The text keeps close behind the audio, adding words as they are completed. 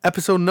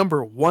episode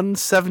number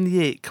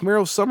 178,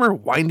 Camaro Summer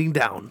Winding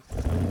Down.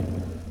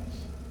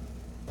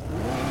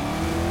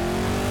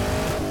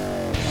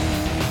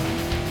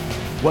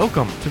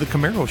 Welcome to the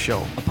Camaro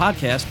Show, a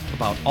podcast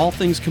about all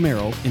things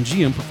Camaro and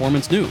GM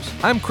Performance News.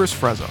 I'm Chris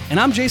Frezza. And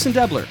I'm Jason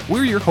Debler.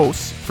 We're your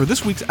hosts for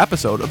this week's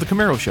episode of the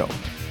Camaro Show.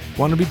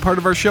 Want to be part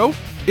of our show?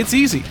 It's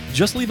easy.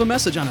 Just leave a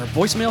message on our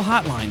voicemail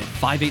hotline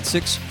at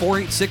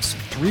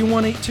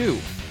 586-486-3182.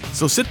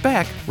 So sit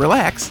back,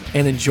 relax,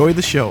 and enjoy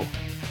the show.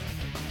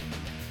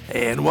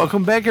 And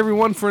welcome back,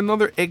 everyone, for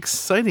another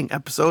exciting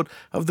episode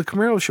of the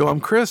Camaro Show. I'm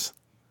Chris.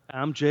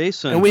 I'm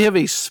Jason. And we have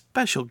a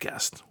special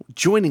guest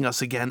joining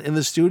us again in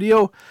the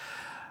studio.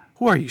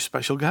 Who are you,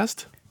 special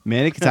guest?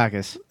 Manny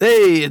Katakis.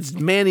 Hey, it's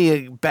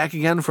Manny back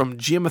again from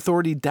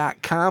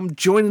GMauthority.com,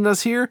 joining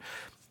us here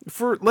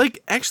for,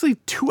 actually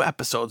 2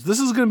 episodes. This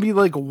is going to be,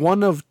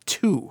 one of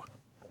 2.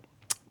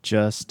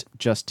 Just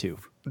 2.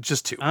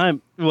 Just 2. For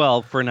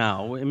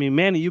now. I mean,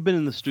 Manny, you've been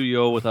in the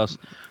studio with us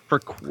for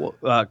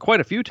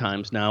quite a few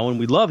times now, and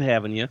we love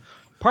having you.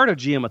 Part of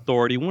GM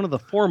Authority, one of the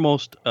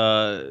foremost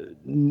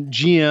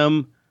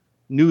GM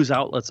news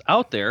outlets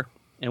out there,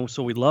 and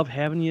so we love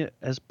having you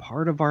as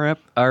part of our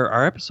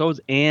episodes,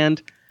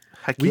 and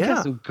we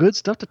got some good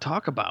stuff to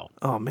talk about.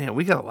 Oh, man,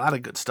 we got a lot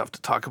of good stuff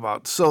to talk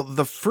about. So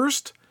the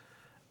first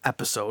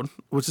episode,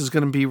 which is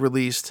going to be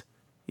released,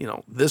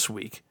 this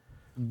week,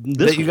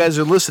 you guys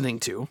are listening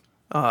to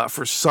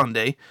for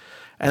Sunday,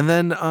 and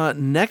then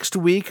next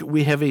week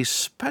we have a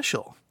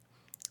special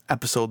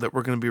episode that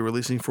we're going to be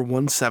releasing for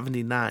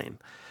 179.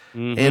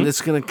 And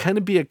it's going to kind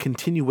of be a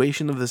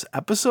continuation of this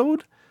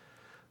episode,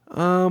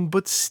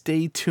 but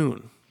stay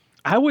tuned.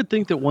 I would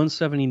think that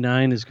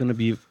 179 is going to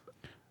be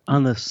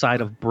on the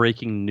side of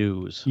breaking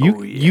news.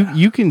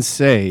 You can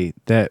say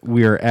that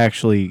we are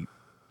actually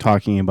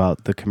talking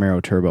about the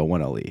Camaro Turbo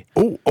 1LE.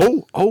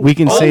 We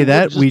can say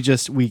that.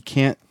 We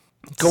can't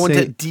go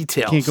into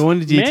details. Can't go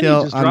into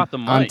detail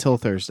until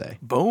Thursday.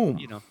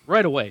 Boom.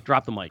 Right away.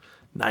 Drop the mic.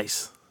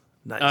 Nice.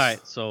 All right,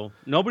 so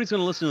nobody's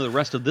going to listen to the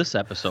rest of this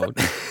episode.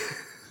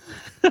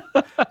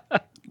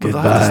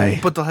 Goodbye.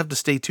 But they'll have to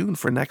stay tuned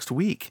for next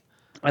week.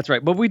 That's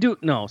right. But we do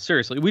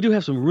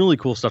have some really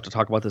cool stuff to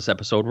talk about this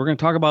episode. We're going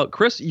to talk about,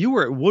 Chris, you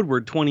were at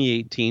Woodward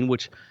 2018,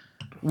 which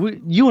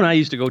you and I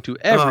used to go to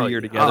every year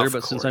together,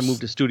 but since I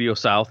moved to Studio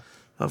South.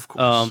 Of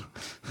course. So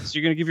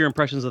you're going to give your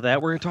impressions of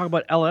that. We're going to talk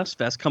about LS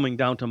Fest coming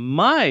down to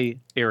my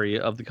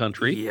area of the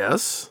country.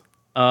 Yes.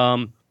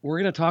 We're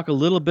going to talk a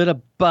little bit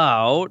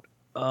about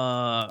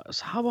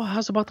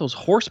how's about those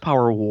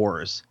horsepower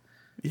wars?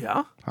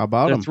 Yeah. How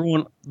about them?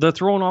 They're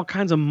throwing all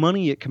kinds of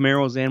money at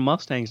Camaros and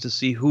Mustangs to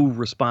see who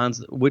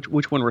responds,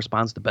 which one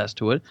responds the best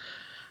to it.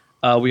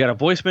 We got a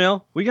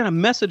voicemail. We got a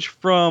message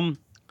from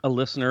a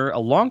listener, a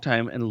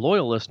longtime and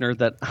loyal listener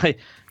that I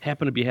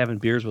happened to be having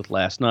beers with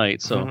last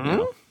night.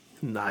 So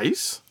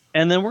nice.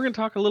 And then we're going to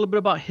talk a little bit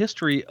about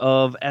history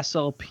of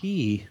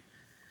SLP.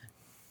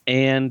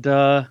 And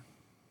I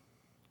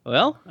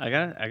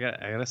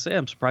gotta say,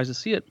 I'm surprised to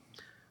see it.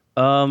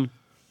 For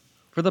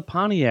the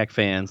Pontiac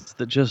fans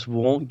that just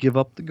won't give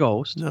up the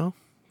Ghost. No,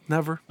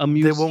 never. A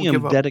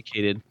museum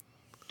dedicated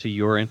to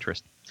your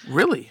interest.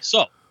 Really?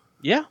 So,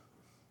 yeah.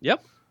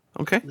 Yep.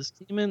 Okay. I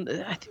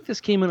think this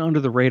came in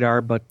under the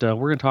radar, but we're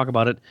going to talk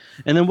about it.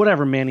 And then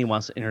whatever Manny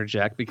wants to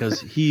interject,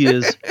 because he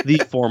is the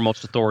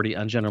foremost authority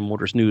on General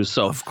Motors news.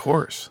 So, of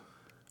course.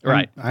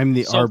 Right. I'm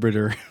the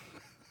arbiter.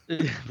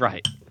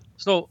 Right.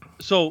 So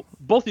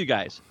both of you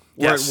guys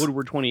were at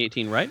Woodward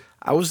 2018, right?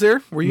 I was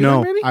there. Were you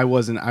there, Manny? I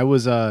wasn't. I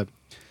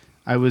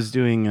was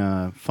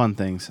doing fun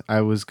things.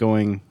 I was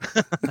going.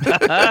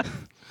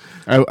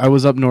 I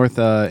was up north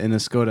in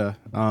Escoda.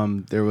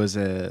 There was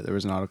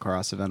an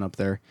autocross event up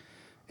there,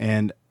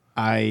 and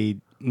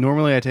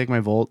normally I take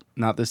my Volt.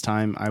 Not this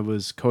time. I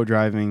was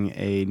co-driving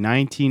a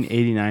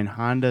 1989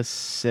 Honda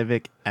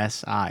Civic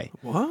Si.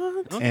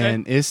 What? Okay.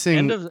 And this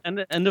thing.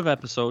 End of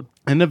episode.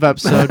 End of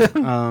episode.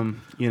 I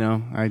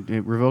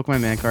revoke my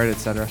man card,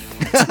 etc.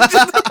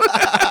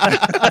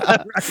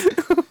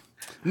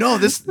 No,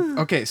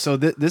 okay. So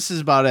this is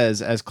about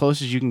as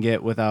close as you can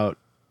get without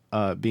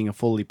being a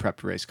fully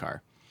prepped race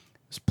car.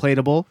 It's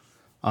platable,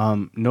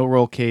 no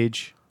roll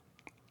cage,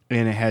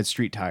 and it had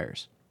street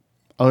tires.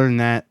 Other than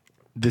that,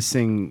 this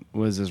thing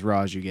was as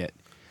raw as you get.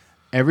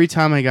 Every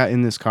time I got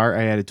in this car,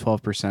 I added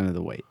 12% of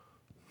the weight.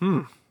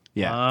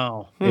 Yeah.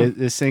 Wow.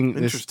 This thing,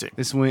 interesting.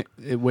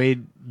 It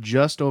weighed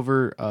just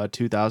over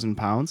 2,000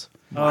 pounds.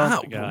 Wow. Oh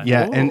my God.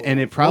 Yeah, and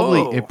it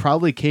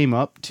probably came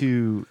up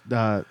to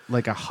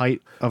like a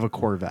height of a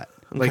Corvette.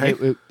 Like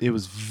it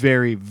was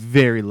very,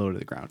 very low to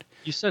the ground.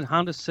 You said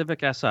Honda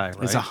Civic Si, right?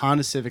 It's a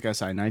Honda Civic Si,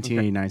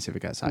 1989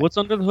 Civic Si. What's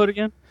under the hood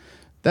again?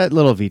 That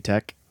little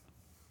VTEC.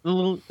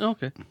 The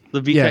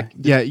VTEC.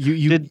 Yeah.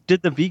 You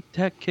did the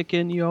VTEC kick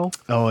in, yo?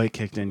 Oh, it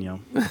kicked in, yo.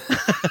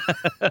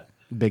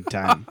 Big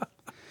time.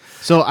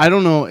 So I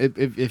don't know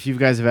if you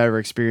guys have ever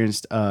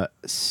experienced a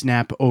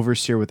snap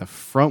oversteer with a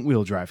front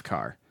wheel drive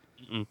car,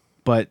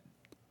 but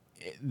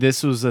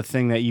this was a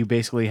thing that you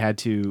basically had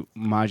to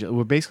modulate.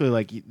 Well, basically,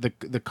 like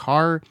the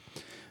car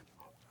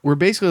we're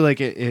basically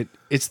like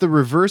it's the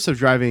reverse of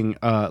driving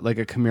like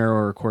a Camaro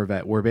or a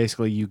Corvette, where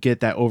basically you get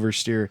that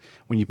oversteer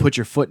when you put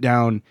your foot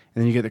down and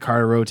then you get the car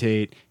to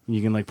rotate and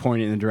you can like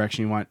point it in the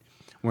direction you want.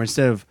 Where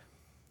instead of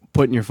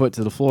putting your foot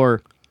to the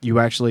floor, you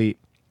actually,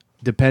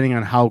 depending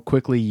on how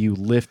quickly you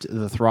lift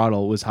the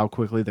throttle, was how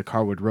quickly the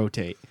car would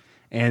rotate.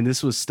 And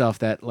this was stuff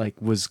that like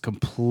was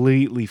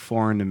completely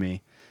foreign to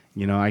me.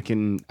 You know, I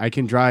can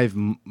drive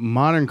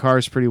modern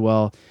cars pretty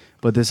well,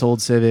 but this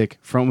old Civic,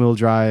 front wheel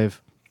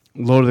drive,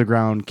 low to the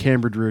ground,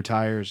 cambered rear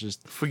tires,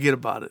 just forget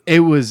about it. It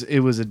was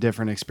a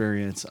different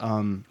experience.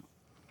 I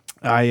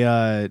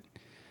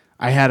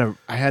had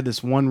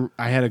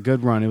a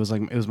good run. It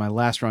was my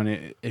last run.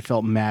 It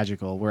felt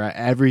magical, where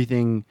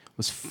everything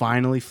was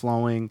finally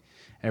flowing.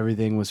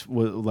 Everything was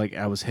like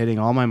I was hitting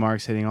all my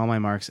marks,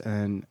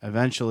 and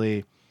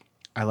eventually,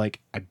 I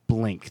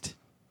blinked,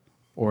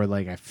 or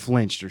like I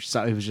flinched, or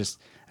something. It was just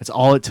that's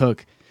all it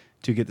took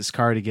to get this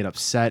car to get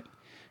upset,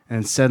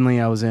 and suddenly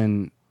I was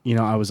in. You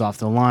know, I was off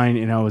the line,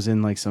 and I was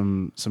in like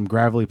some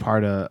gravelly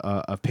part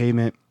of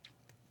pavement,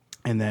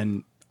 and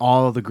then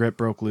all of the grip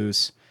broke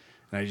loose,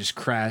 and I just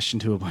crashed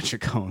into a bunch of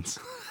cones.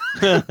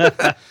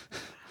 But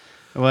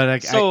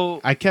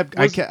I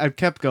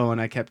kept going.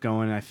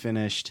 I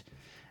finished,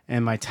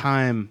 and my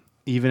time,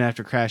 even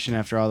after crashing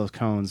after all those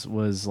cones,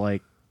 was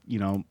like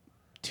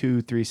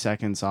 2-3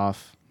 seconds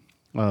off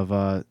of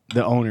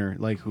the owner,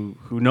 like who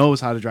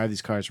knows how to drive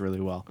these cars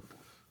really well,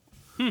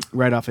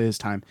 right off of his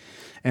time,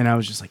 and I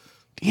was just like,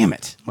 damn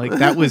it! Like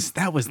that was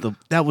the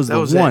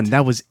one.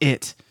 That was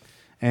it.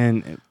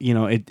 And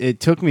it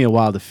took me a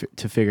while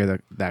to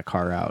figure that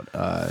car out.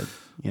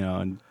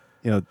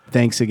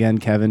 Thanks again,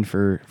 Kevin,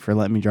 for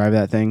letting me drive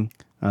that thing.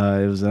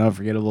 It was an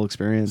unforgettable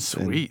experience.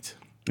 Sweet.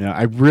 And,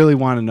 I really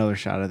want another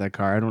shot at that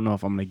car. I don't know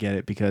if I'm gonna get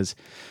it because,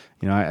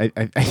 I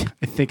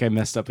think I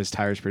messed up his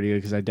tires pretty good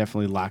because I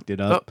definitely locked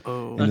it up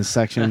in the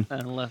section.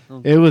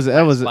 It was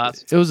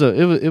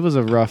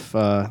a rough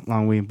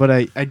long week, but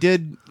I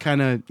did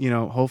kind of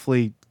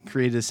hopefully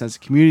create a sense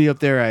of community up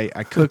there.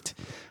 I cooked.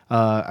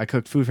 I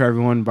cooked food for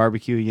everyone,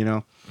 barbecue,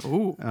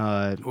 Ooh.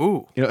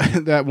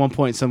 At one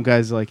point, some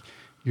guys like,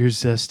 you're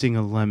zesting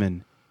a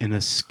lemon in a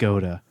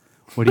Skoda.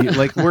 What do you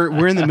like?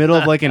 We're in the middle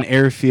of like an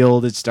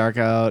airfield. It's dark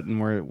out, and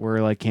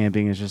we're like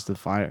camping. It's just the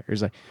fire.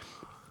 It's like,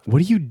 what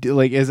do you do?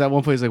 Like, is at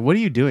one point, it's like, what are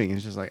you doing?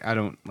 It's just like, I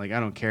don't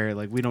care.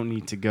 Like, we don't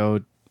need to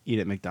go eat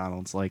at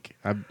McDonald's. Like,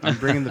 I'm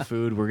bringing the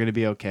food. We're gonna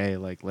be okay.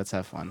 Like, let's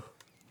have fun.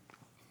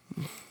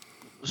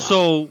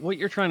 So what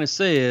you're trying to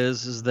say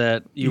is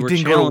that you were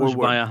challenged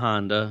by a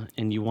Honda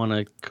and you want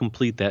to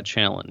complete that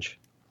challenge.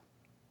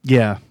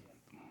 Yeah.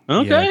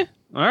 Okay. Yeah.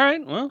 All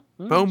right. Well.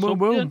 Boom, so boom,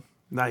 boom. good.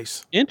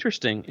 Nice.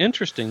 Interesting.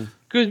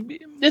 Good.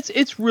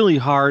 It's really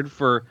hard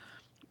for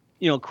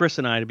Chris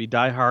and I to be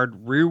diehard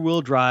rear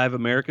wheel drive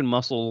American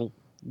muscle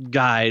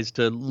guys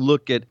to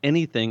look at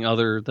anything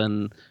other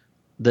than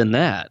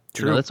that.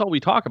 True. That's all we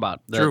talk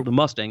about. The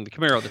Mustang, the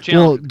Camaro, the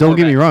Challenger. Well, don't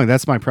get me wrong.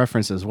 That's my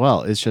preference as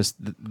well. It's just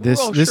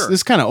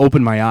this kind of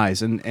opened my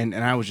eyes, and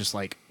I was just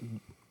like,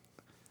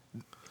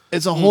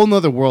 it's a whole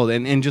nother world,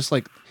 and just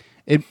like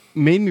it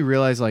made me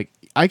realize like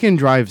I can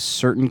drive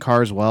certain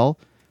cars well.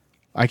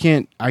 I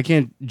can't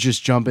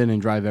just jump in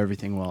and drive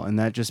everything well, and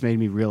that just made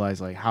me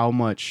realize like how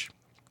much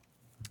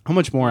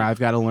more I've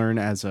got to learn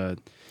as a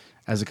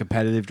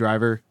competitive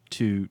driver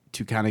to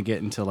kind of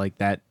get into like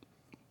that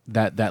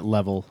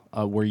level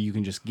where you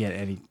can just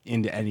get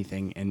into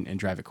anything and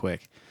drive it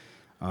quick.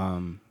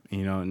 And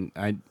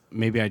I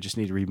just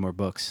need to read more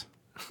books.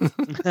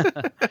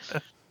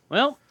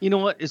 Well, you know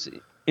what? It's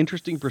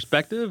interesting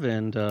perspective,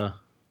 and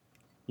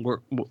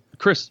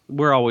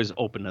we're always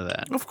open to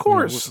that. Of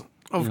course.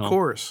 Of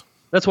course.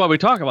 That's why we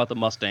talk about the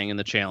Mustang and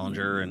the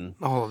Challenger and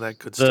all of that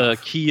good stuff.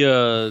 The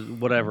Kia,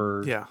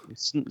 whatever. Yeah.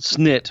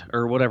 SNIT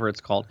or whatever it's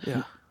called.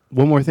 Yeah.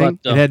 One more thing.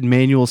 It had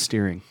manual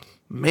steering.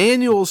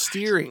 Manual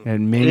steering.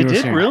 And manual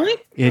steering. Steering.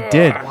 Really? It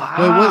did.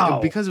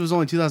 Wow. Because it was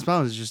only 2,000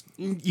 pounds. It's just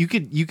you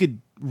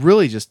could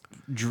really just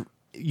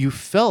you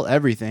felt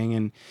everything,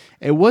 and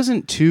it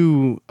wasn't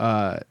too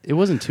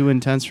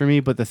intense for me.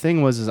 But the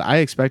thing was, I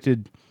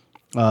expected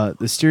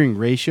the steering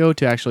ratio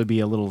to actually be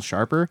a little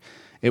sharper.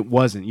 It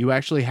wasn't. You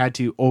actually had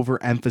to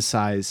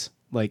overemphasize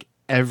like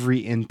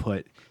every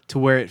input to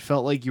where it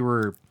felt like you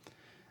were.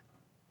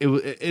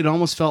 It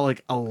almost felt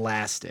like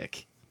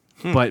elastic.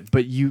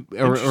 But you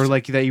or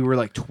like that you were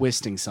like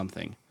twisting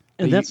something,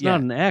 and that's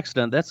not an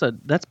accident.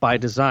 That's by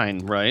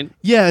design, right?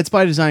 Yeah, it's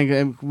by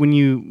design.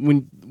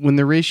 When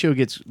the ratio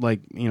gets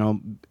like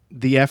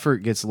the effort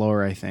gets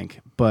lower, I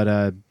think.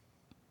 But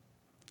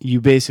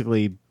you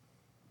basically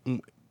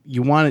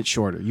you want it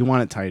shorter, you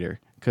want it tighter,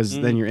 because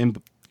then your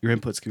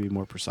inputs can be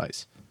more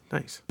precise.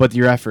 Nice, but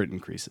your effort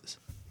increases.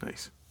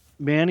 Nice,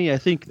 Manny. I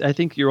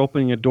think you're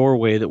opening a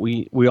doorway that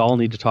we all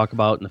need to talk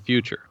about in the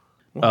future.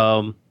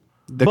 Wow.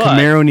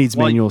 Camaro needs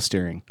manual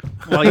steering.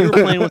 While you were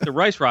playing with the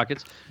Rice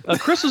Rockets,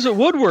 Chris was at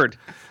Woodward.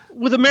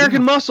 with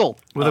American Muscle.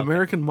 With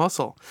American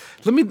Muscle.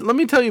 Let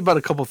me tell you about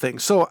a couple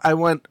things. So I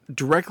went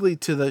directly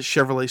to the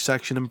Chevrolet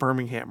section in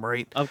Birmingham,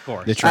 right? Of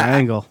course. The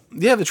triangle.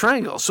 Yeah, the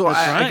Triangle. So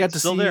I got to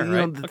Still see, there, you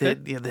know, right? that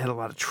Okay. they had a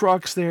lot of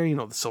trucks there. You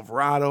know, the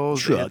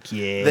Silverados.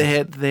 They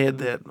had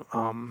that.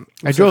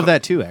 I drove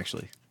that too,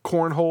 actually.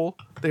 Cornhole.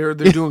 They're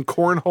doing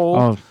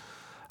cornhole.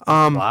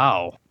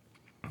 Wow.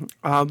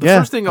 The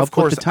first thing, of up with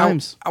course, the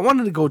times. I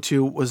wanted to go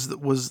to was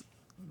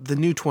the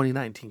new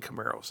 2019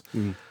 Camaros.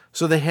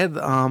 So they had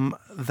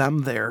them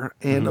there,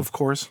 and of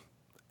course,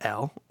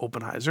 Al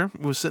Oppenheiser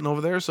was sitting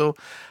over there. So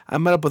I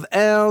met up with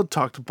Al,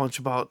 talked a bunch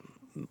about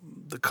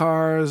the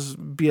cars,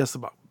 BS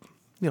about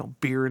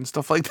beer and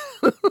stuff like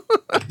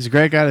that. He's a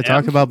great guy to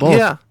talk about both.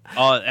 Yeah,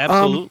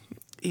 Absolutely.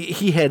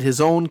 he had his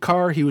own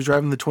car. He was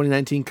driving the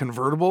 2019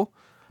 convertible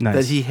Nice.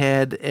 that he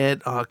had at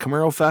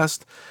Camaro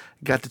Fest.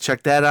 Got to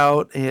check that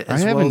out. I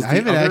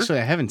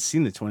haven't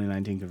seen the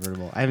 2019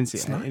 convertible. I haven't seen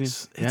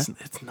It's it. nice.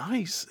 It's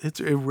nice. It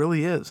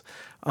really is.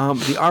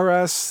 The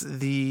RS,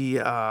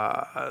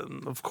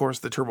 of course,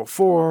 the Turbo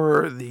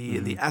 4,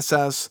 the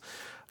SS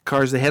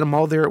cars. They had them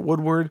all there at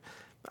Woodward.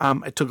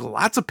 I took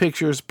lots of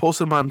pictures,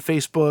 posted them on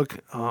Facebook.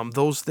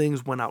 Those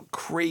things went out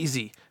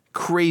crazy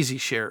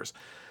shares.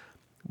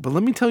 But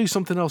let me tell you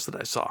something else that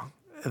I saw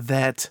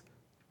that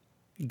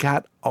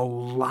got a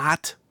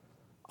lot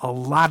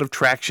of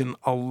traction,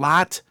 a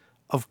lot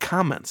of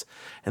comments,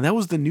 and that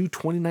was the new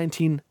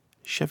 2019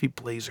 Chevy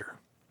Blazer.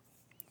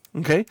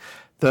 Okay,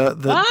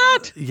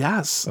 What?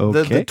 Yes,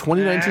 Okay. the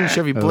 2019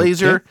 Chevy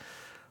Blazer. Okay.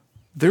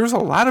 There's a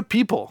lot of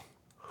people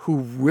who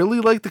really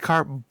like the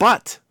car,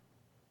 but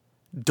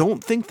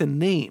don't think the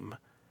name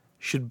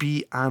should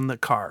be on the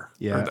car.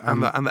 Yeah, or on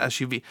the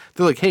SUV.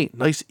 They're like, hey,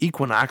 nice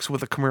Equinox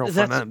with a Camaro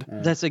front end.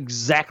 That's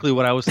exactly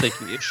what I was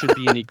thinking. It should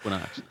be an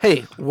Equinox.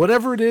 Hey,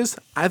 whatever it is,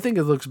 I think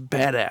it looks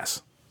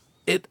badass.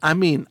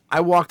 I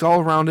walked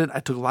all around it.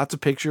 I took lots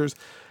of pictures.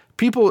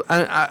 People,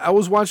 I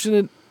was watching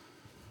it.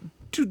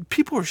 Dude,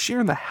 people are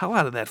sharing the hell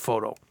out of that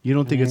photo. You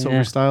don't think it's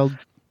overstyled?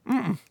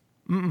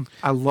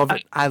 I love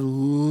it. I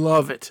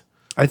love it.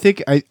 I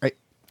think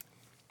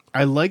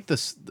I like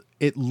this.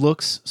 It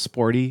looks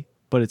sporty,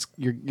 but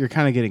you're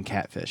kind of getting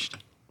catfished.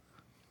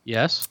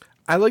 Yes.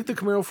 I like the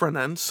Camaro front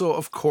end, so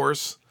of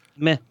course.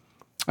 Meh.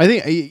 I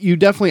think you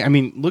definitely. I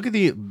mean, look at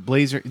the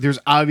Blazer. There's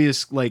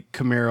obvious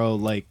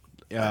Camaro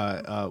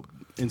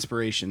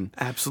inspiration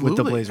Absolutely, with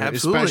the Blazer,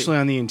 absolutely. especially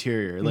on the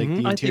interior. Like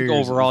the I interior.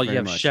 think overall you very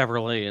have much.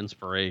 Chevrolet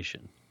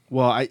inspiration.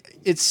 Well,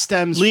 it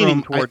stems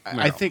Leaning from. toward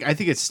I think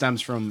it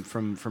stems from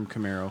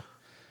Camaro.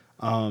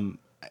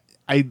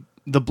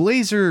 The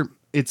Blazer.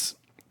 It's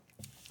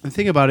the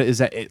thing about it is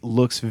that it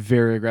looks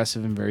very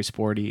aggressive and very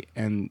sporty,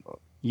 and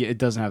it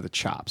doesn't have the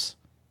chops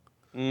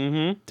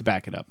to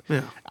back it up.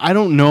 Yeah. I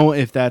don't know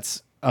if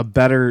that's a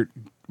better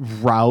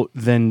route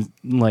than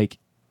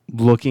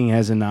looking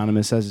as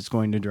anonymous as it's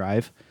going to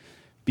drive,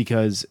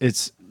 because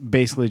it's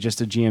basically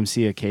just a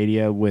GMC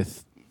Acadia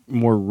with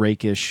more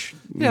rakish,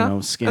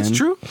 skin. That's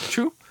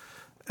true.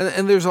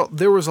 And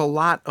there was a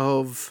lot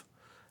of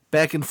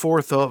back and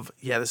forth of,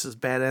 this is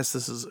badass.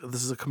 This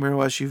is a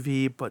Camaro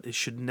SUV, but it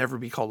should never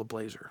be called a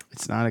Blazer.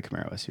 It's not a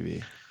Camaro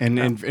SUV,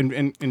 and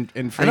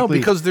frankly, I know,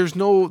 because there's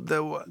no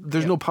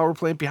power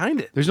plant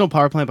behind it. there's no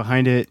power plant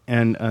behind it,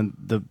 and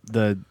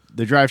the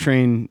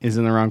drivetrain is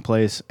in the wrong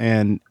place.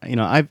 And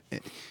I've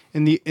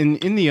in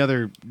the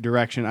other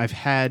direction, I've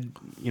had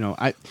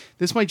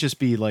this might just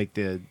be like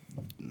the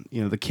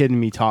kid in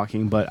me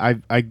talking, but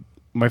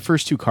my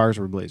first two cars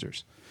were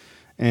Blazers.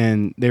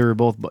 And they were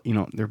both,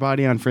 they're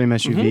body on frame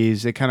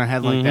SUVs. They kind of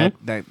had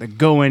that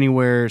go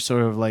anywhere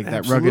sort of that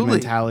Absolutely. rugged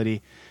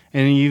mentality.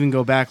 And then you even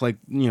go back the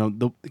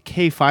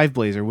K5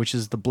 Blazer, which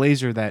is the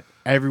Blazer that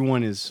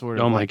everyone is sort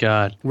of. Oh my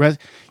God!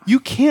 You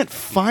can't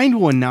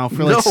find one now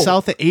for No.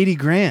 south of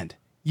 $80,000.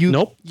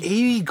 Nope.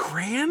 80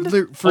 grand?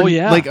 For Oh,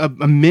 yeah.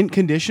 a mint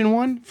condition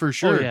one for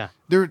sure. Oh, yeah.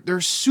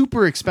 They're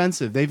super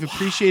expensive. They've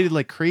appreciated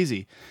like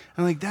crazy.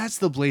 And that's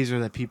the Blazer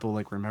that people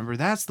remember.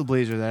 That's the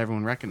Blazer that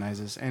everyone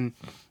recognizes. And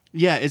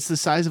yeah, it's the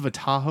size of a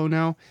Tahoe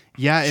now.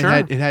 Yeah, Sure.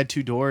 it had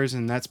two doors,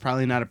 and that's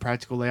probably not a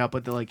practical layout.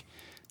 But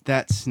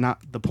that's not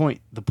the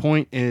point. The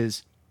point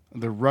is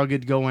the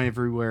rugged, go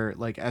everywhere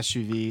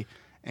SUV,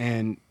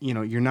 and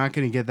you're not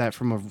going to get that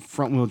from a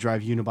front wheel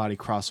drive unibody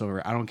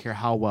crossover. I don't care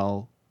how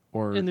well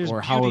or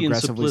how beauty and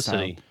aggressively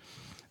simplicity. styled.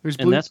 There's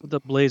And that's what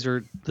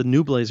the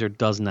new Blazer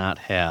does not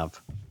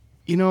have.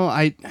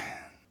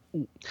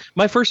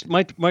 My first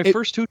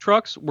two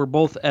trucks were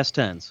both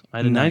S10s. I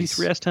had a Nice.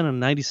 93 S10 and a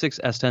 96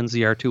 S10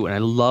 ZR2, and I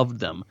loved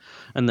them.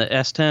 And the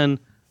S10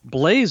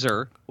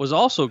 Blazer was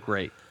also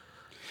great.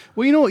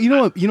 Well, you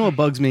know what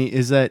bugs me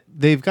is that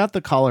they've got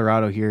the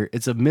Colorado here.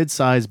 It's a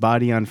mid-size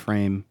body on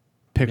frame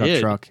pickup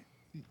Mid. truck.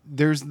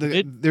 There's that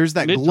mid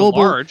to global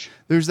large.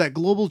 There's that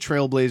global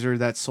Trailblazer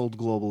that's sold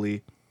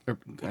globally. I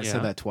Yeah.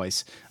 said that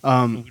twice. We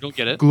don't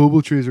get it.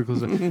 Global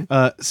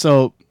Trailblazer.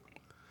 So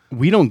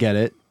we don't get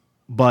it,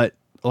 but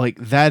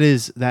that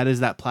is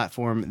that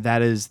platform,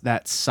 that is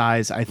that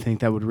size. I think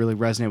that would really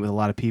resonate with a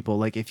lot of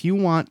people. If you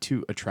want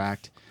to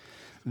attract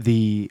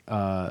the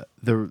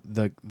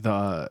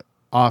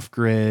off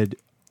grid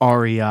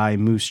REI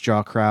Moose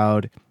Jaw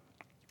crowd.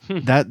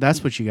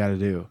 That's what you got to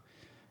do.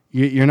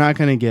 You're not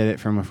going to get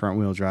it from a front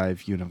wheel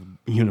drive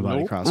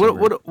unibody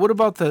crossover. What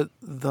about the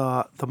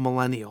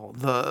millennial?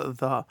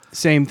 The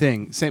same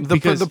thing.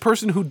 Because the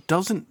person who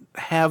doesn't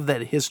have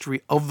that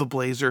history of the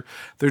Blazer,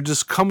 they're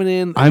just coming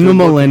in. I'm a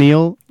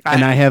millennial,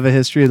 and I have a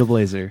history of the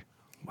Blazer.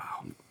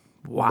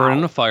 Wow.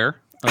 Burning a fire.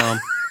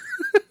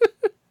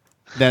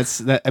 That's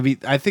that. I mean,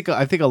 I think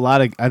a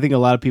lot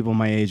of people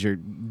my age are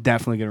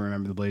definitely going to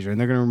remember the Blazer, and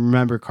they're going to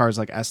remember cars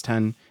like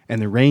S10 and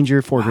the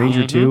Ranger, Ford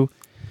Ranger 2.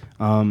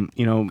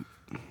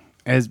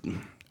 As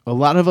a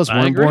lot of us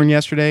weren't born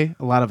yesterday.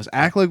 A lot of us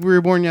act like we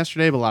were born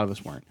yesterday, but a lot of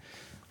us weren't.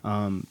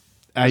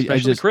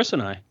 Especially Chris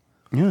and I.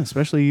 Yeah,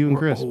 especially you and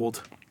Chris.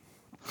 Old.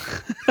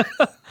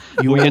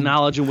 We get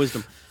knowledge and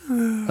wisdom.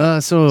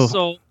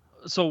 So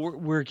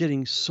we're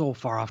getting so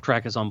far off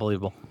track. It's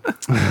unbelievable.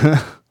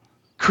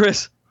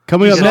 Chris,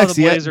 coming up next,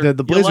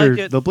 the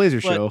Blazer, the Blazer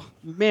show.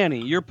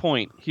 Manny, your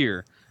point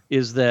here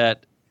is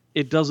that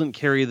it doesn't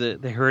carry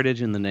the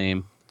heritage in the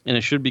name, and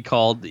it should be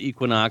called the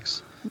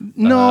Equinox.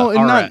 No,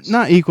 RS.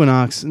 not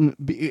Equinox.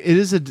 It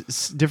is a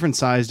different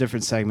size,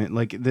 different segment.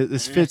 Like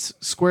this fits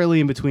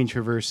squarely in between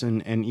Traverse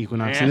and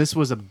Equinox, and this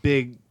was a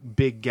big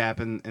gap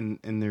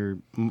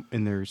in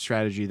their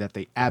strategy that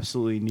they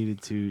absolutely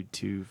needed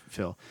to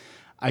fill.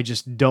 I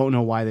just don't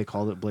know why they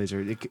called it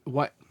Blazer.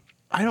 Why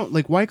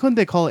couldn't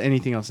they call it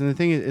anything else? And the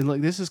thing is,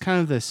 like, this is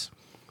kind of this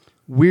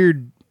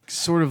weird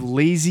sort of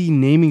lazy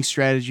naming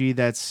strategy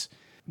that's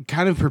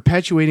kind of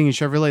perpetuating in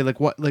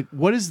Chevrolet.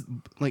 What is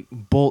like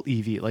Bolt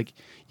EV? Like,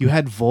 you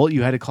had Volt,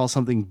 you had to call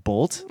something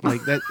Bolt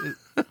like that.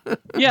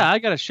 Yeah, I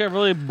got a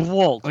Chevrolet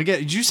Bolt. Like,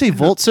 did you say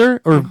Volt, sir,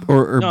 or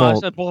no, Bolt? I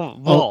said Volt.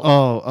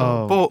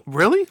 Oh. Bolt,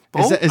 really?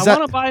 Bolt? Is I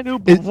want to buy a new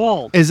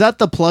Volt. Is that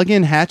the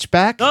plug-in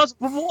hatchback? No, it's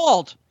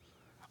Volt.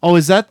 Oh,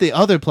 is that the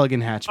other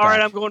plug-in hatchback? All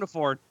right, I'm going to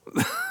Ford.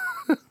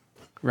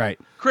 Right.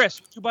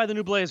 Chris, would you buy the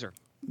new Blazer?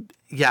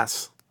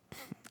 Yes.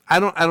 I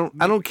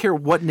don't care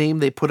what name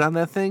they put on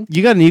that thing.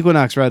 You got an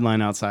Equinox red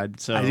line outside,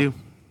 so I do.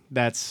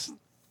 That's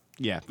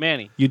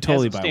Manny, you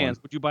totally as it buy stands,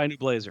 one. Would you buy a new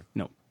Blazer?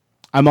 No,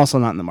 I'm also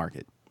not in the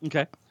market.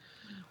 Okay.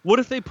 What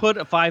if they put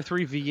a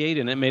 5.3 V8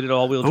 in it, made it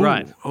all-wheel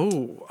drive?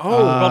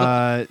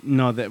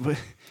 No, that.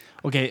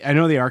 Okay, I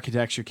know the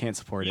architecture can't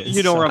support it.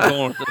 You know where I'm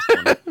going with this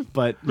one.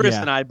 But Chris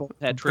and I both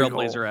had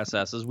Trailblazer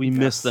SSs. We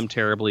miss them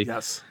terribly.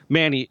 Yes.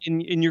 Manny,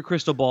 in your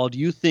crystal ball, do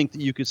you think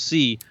that you could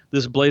see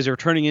this Blazer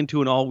turning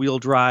into an all-wheel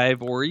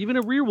drive or even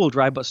a rear-wheel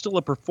drive, but still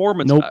a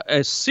performance,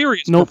 a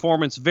serious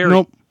performance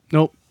variant?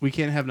 Nope. We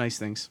can't have nice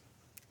things.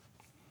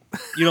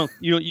 You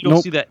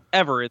don't see that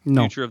ever in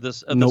the future of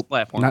this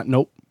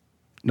platform.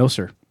 No,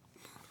 sir.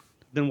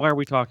 Then why are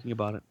we talking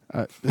about it?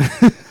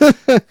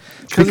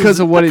 Because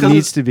of what it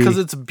needs to be. Because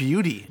it's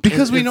beauty.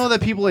 Because we know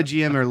that people at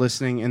GM are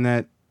listening, and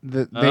that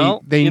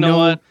they you know know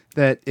what?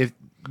 that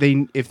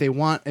if they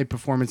want a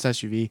performance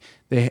SUV,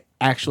 they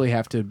actually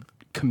have to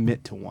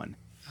commit to one.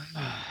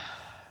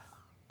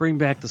 Bring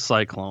back the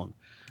Cyclone.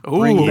 Oh,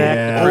 Bring back the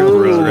yeah.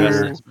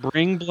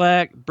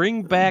 Trailblazer.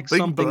 Bring back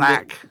something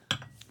black.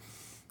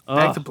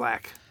 Back to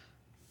black.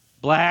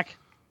 Black.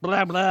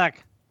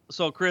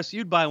 So, Chris,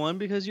 you'd buy one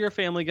because you're a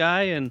family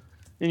guy and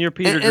you're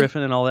Peter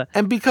Griffin and all that.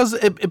 And because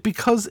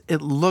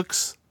it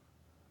looks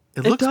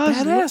badass, look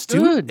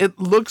good. dude. It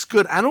looks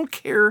good. I don't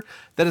care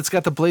that it's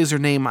got the Blazer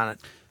name on it.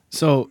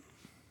 So,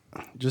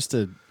 just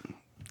to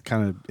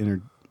kind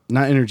of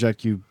not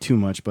interject you too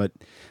much, but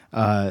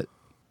I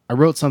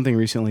wrote something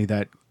recently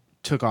that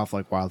took off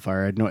like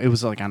wildfire. It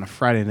was like on a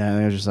Friday night,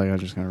 and I was just like, I'm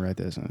just going to write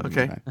this.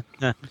 Okay.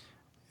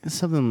 It's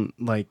something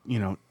like,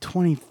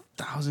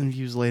 20,000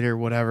 views later,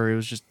 whatever. It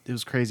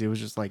was crazy. It was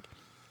just like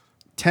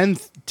 10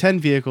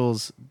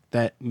 vehicles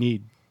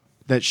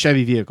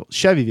Chevy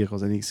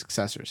vehicles that need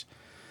successors.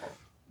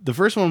 The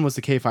first one was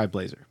the K5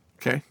 Blazer.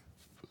 Okay.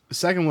 The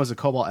second was a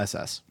Cobalt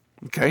SS.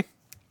 Okay.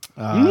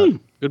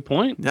 Good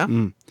point. Yeah.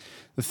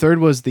 The third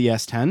was the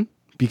S10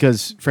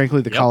 because,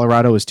 frankly, the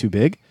Colorado is too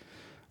big.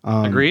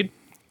 Agreed.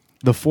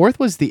 The fourth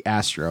was the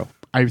Astro.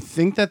 I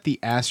think that the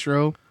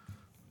Astro...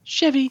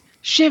 Chevy,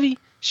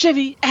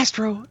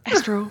 Astro.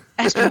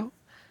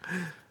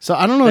 So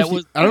I don't know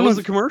that was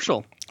the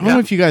commercial. I don't know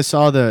if you guys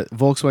saw the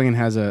Volkswagen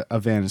has a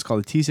van. It's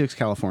called the T6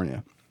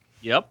 California.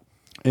 Yep.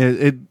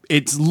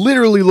 It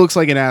literally looks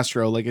like an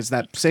Astro. Like, it's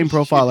that same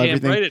profile,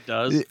 everything. Right, it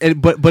does.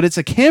 But it's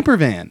a camper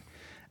van.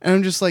 And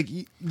I'm just like,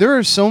 there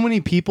are so many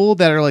people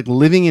that are like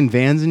living in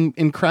vans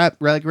and crap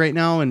right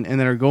now and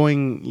that are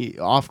going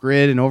off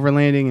grid and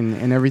overlanding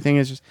and everything.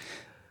 Is just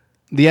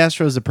the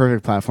Astro is the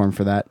perfect platform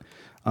for that.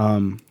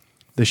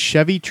 The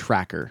Chevy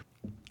Tracker,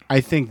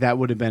 I think that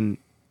would have been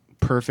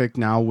perfect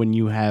now when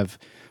you have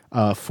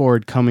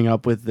Ford coming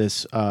up with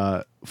this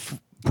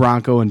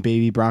Bronco and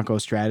baby Bronco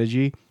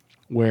strategy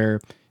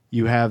where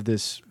you have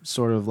this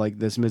sort of like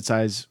this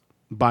midsize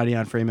body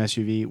on frame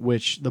SUV,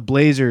 which the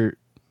Blazer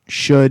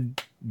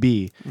should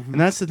be. Mm-hmm.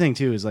 And that's the thing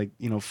too, is like,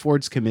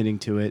 Ford's committing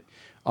to it,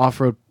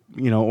 off-road,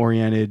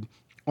 oriented,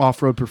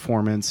 off-road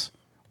performance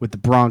with the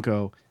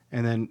Bronco.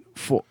 and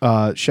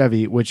then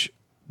Chevy, which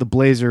the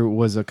Blazer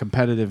was a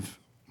competitive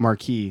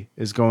marquee,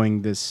 is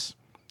going this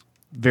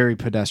very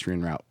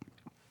pedestrian route.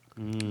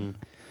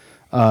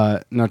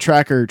 Now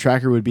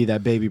Tracker would be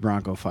that baby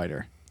Bronco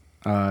fighter,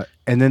 and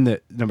then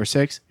the number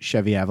 6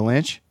 Chevy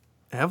Avalanche.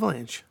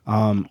 Avalanche.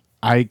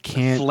 I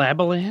can't.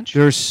 Flabalanche.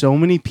 There's so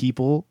many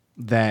people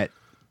that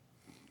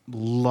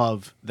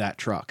love that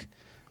truck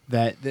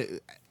that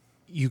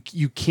you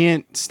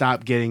can't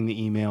stop getting the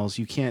emails.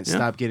 You can't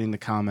stop getting the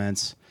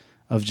comments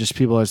of just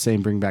people are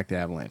saying bring back the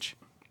Avalanche.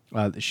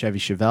 The Chevy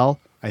Chevelle,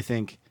 I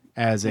think,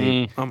 as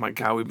a Oh my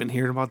God, we've been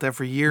hearing about that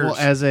for years. well,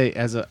 as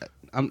a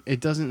it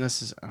doesn't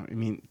necessarily. I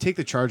mean, take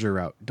the Charger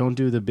route. Don't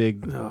do the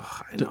big.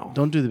 Ugh, I know.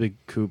 Don't do the big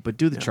coupe, but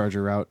do the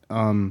Charger route.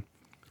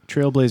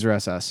 Trailblazer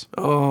SS.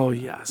 Oh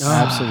yes.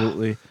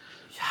 Absolutely.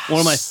 One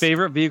of my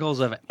favorite vehicles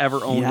I've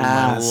ever owned in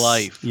my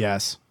life.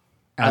 Yes.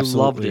 I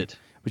Absolutely. loved it.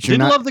 But you're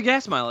Didn't not, love the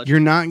gas mileage. You're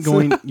not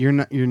going. You're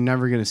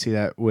never going to see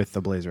that with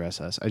the Blazer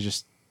SS.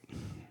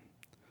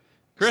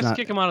 Chris, not-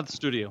 kick him out of the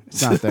studio.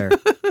 It's not there.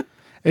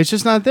 It's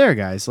just not there,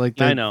 guys. Like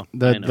I know.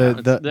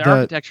 The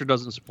architecture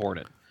doesn't support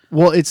it.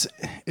 Well,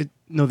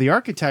 the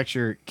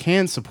architecture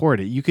can support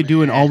it. You could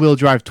do an all-wheel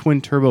drive twin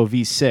turbo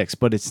V6,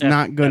 but it's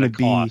not going to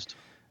be. Cost.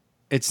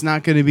 It's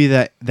not going to be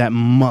that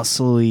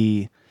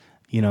muscly,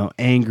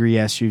 angry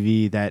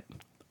SUV that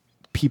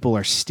people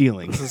are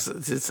stealing.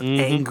 It's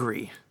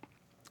angry.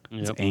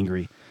 It's Yep.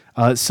 angry.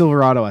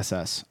 Silverado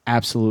SS,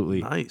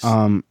 absolutely Nice.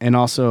 And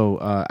also,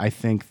 I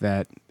think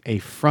that a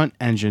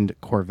front-engined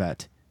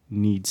Corvette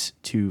needs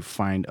to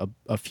find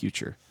a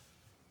future.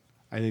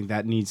 I think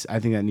that needs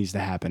to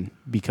happen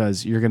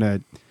because you're gonna,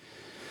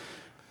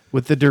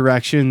 with the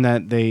direction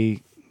that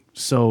they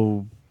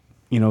so,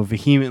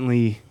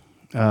 vehemently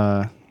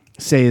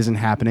say isn't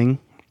happening.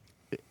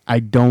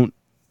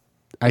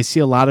 I see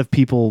a lot of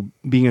people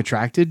being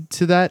attracted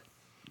to that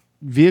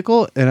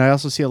vehicle, and I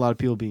also see a lot of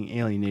people being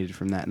alienated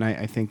from that. And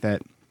I think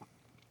that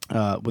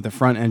with a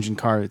front engine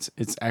car, it's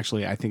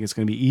actually I think it's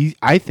going to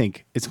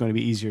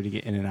be easier to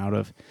get in and out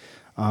of,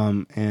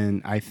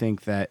 and I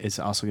think that it's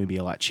also going to be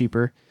a lot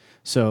cheaper.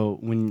 So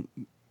when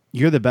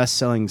you're the best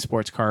selling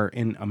sports car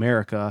in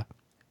America,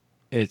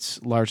 it's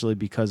largely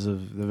because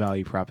of the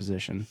value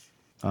proposition.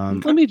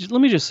 Let me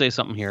just say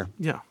something here.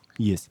 Yeah.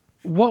 Yes.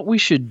 What we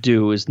should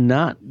do is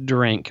not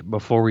drink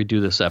before we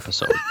do this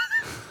episode.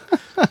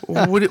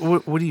 What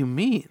do you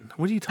mean?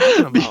 What are you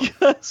talking about?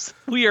 Because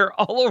we are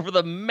all over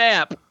the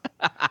map.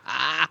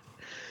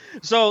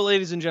 So,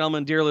 ladies and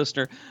gentlemen, dear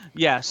listener,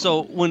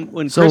 so when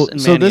Chris and Manny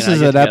this and I is get an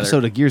together,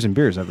 episode of Gears and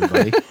Beers,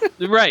 everybody.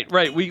 right.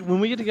 When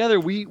we get together,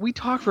 we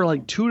talk for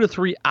like 2 to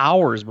 3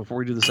 hours before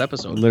we do this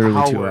episode. Literally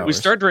 2 Hours. hours. We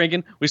start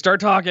drinking, we start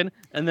talking,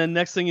 and then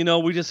next thing you know,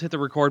 we just hit the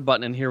record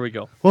button, and here we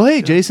go. Well,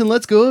 hey, Jason,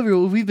 let's go over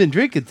what we've been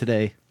drinking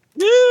today.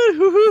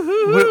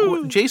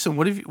 Jason,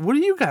 what do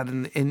you got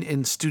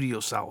in Studio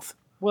South?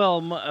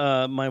 Well,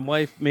 my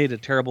wife made a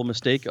terrible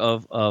mistake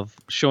of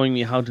showing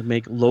me how to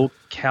make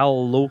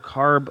low-cal,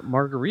 low-carb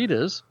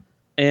margaritas,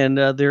 and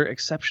they're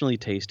exceptionally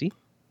tasty.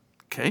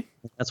 Okay.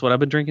 That's what I've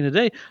been drinking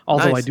today.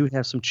 Although Nice. I do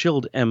have some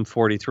chilled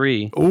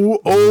M43.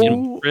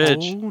 Oh,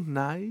 fridge.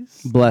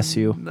 Nice. Bless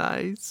you.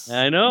 Nice.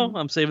 I know.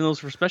 I'm saving those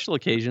for special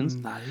occasions.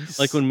 Nice.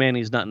 Like when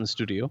Manny's not in the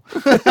studio.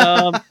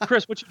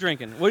 Chris, what you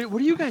drinking? What are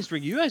you guys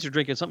drinking? You guys are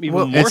drinking something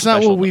even more It's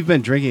special. not what we've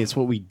been drinking; it's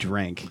what we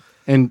drank,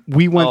 and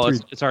we went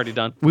through. It's already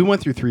done. We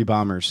went through 3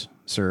 bombers,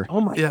 sir.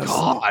 Oh my Yes.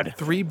 God!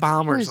 3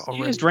 bombers You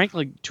already. guys drank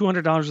like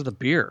 $200 worth of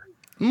beer.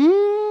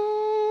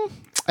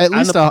 At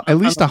least On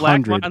the black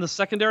 100. on the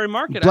secondary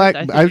market. Black, I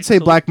think I would say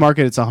it's a- black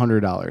market. It's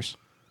 $100.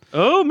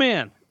 Oh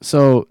man!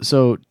 So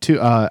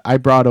I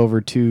brought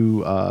over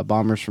 2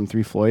 bombers from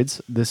 3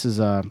 Floyds. This is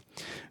a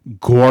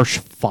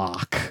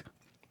Gorschfach.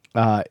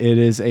 It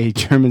is a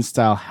German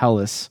style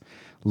Helles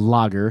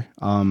lager.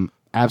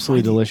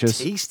 Absolutely delicious.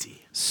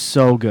 Tasty.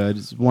 So good.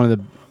 It's one of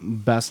the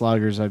best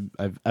lagers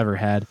I've ever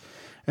had.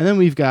 And then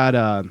we've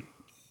got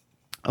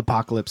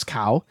Apocalypse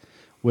Cow,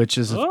 which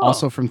is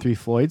also from 3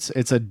 Floyds.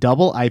 It's a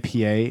double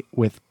IPA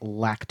with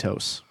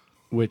lactose,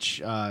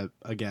 which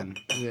again,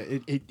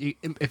 it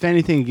if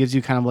anything, it gives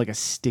you kind of like a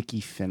sticky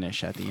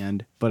finish at the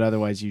end, but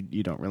otherwise you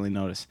don't really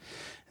notice.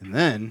 And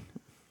then,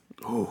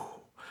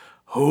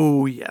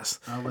 Oh yes.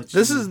 I'll let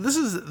This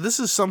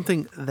you- is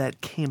something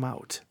that came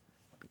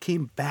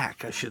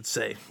back, I should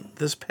say,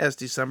 this past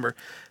December.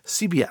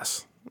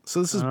 CBS.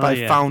 So this is by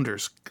yeah.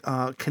 Founders,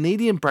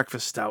 Canadian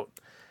Breakfast Stout,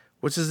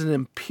 which is an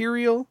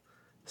imperial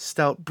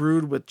stout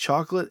brewed with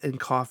chocolate and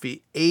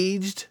coffee,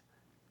 aged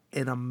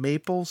in a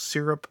maple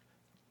syrup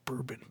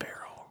bourbon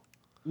barrel.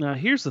 Now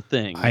here's the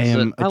thing. I is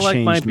am that a I like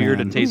my changed beer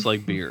man. to taste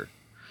like beer.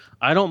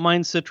 I don't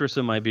mind citrus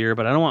in my beer,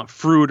 but I don't want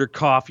fruit or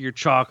coffee or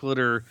chocolate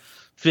or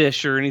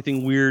fish or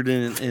anything weird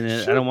in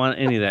it. I don't want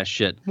any of that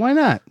shit. why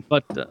not?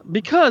 But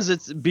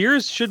because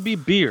beers should be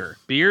beer.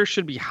 Beer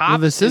should be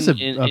hops. this is a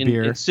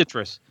beer. and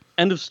citrus.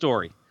 End of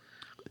story.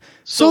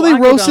 So I they go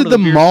down roasted to the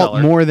beer malt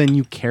cellar. more than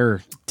you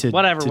care to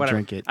Whatever.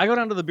 drink it. I go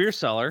down to the beer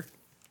cellar,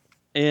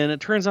 and it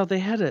turns out they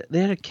had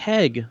a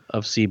keg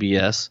of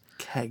CBS,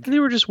 Keg. and they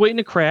were just waiting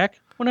to crack.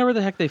 whenever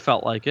the heck they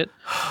felt like it,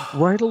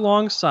 right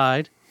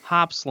alongside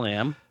Hop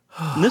Slam.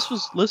 And this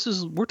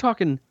is we're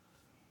talking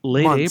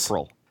late Months.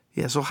 April.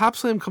 Yeah, so Hop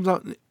Slam comes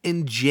out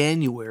in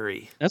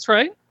January. That's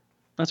right.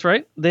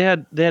 They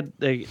had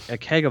a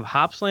keg of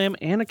Hop Slam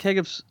and a keg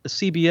of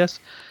CBS,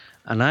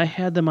 and I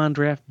had them on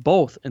draft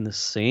both in the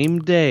same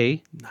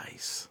day.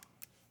 Nice.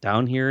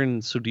 Down here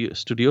in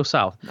Studio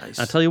South. Nice. And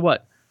I'll tell you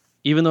what,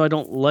 even though I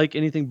don't like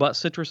anything but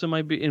citrus in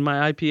my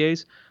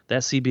IPAs,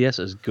 that CBS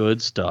is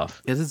good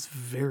stuff. It is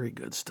very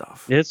good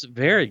stuff. It's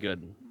very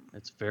good.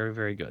 It's very,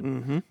 very good.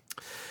 Mm-hmm.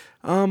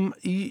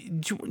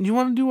 You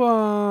want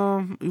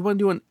to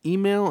do an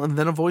email and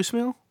then a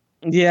voicemail?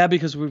 Yeah,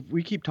 because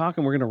we keep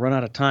talking, we're going to run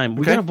out of time.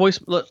 We got a voice.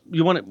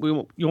 You want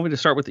me to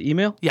start with the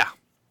email? Yeah.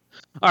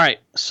 All right.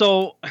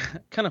 So,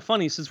 kind of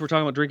funny since we're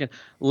talking about drinking.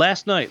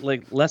 Last night,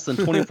 like less than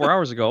 24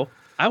 hours ago,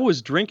 I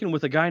was drinking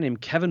with a guy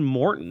named Kevin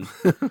Morton,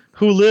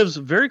 who lives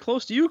very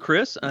close to you,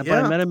 Chris. But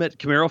I met him at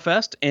Camaro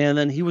Fest, and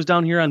then he was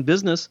down here on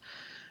business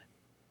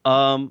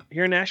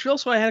here in Nashville.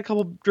 So I had a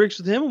couple drinks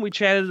with him, and we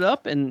chatted it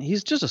up. And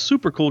he's just a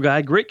super cool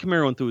guy, great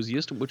Camaro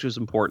enthusiast, which is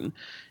important.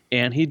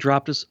 And he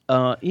dropped us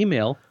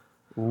email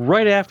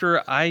right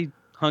after I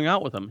hung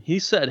out with him. He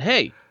said,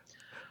 "Hey,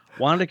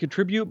 wanted to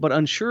contribute, but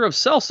unsure of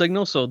cell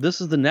signal, so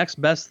this is the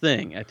next best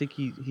thing." I think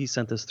he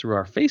sent this through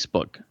our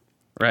Facebook,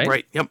 right?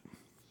 Right. Yep.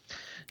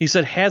 He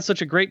said, "Had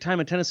such a great time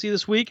in Tennessee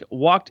this week.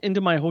 Walked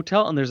into my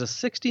hotel, and there's a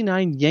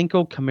 69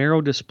 Yenko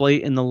Camaro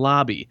display in the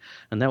lobby.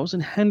 And that was in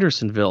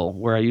Hendersonville,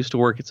 where I used to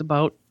work. It's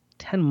about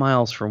 10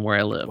 miles from where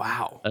I live."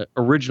 Wow.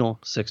 Original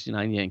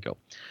 69 Yenko.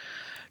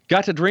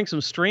 Got to drink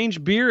some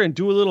strange beer and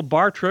do a little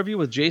bar trivia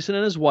with Jason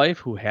and his wife,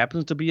 who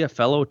happens to be a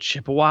fellow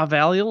Chippewa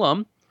Valley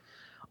alum,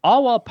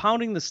 all while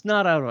pounding the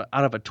snot out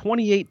of a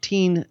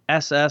 2018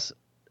 SS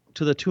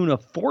to the tune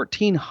of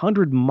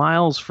 1,400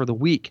 miles for the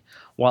week,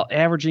 while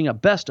averaging a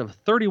best of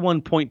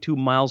 31.2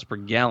 miles per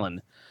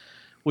gallon.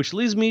 Which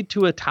leads me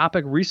to a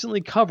topic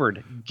recently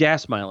covered,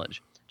 gas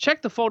mileage.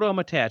 Check the photo I'm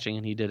attaching,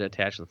 and he did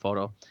attach the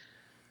photo.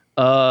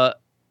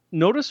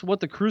 Notice what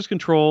the cruise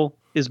control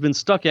has been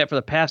stuck at for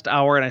the past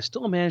hour, and I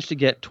still managed to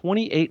get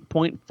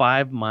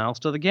 28.5 miles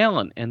to the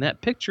gallon. And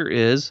that picture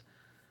is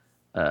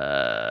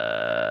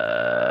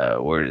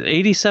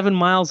 87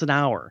 miles an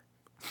hour.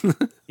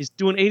 He's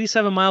doing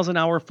 87 miles an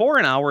hour for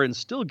an hour and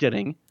still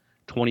getting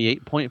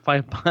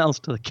 28.5 miles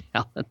to the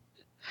gallon.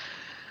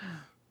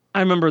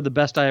 I remember the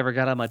best I ever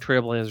got on my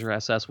Trailblazer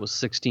SS was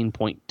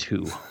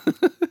 16.2.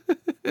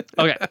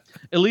 Okay.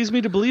 It leads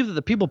me to believe that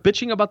the people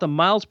bitching about the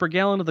miles per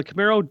gallon of the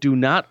Camaro do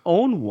not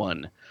own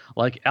one.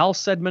 Like Al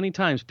said many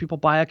times, people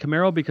buy a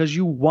Camaro because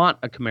you want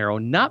a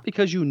Camaro, not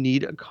because you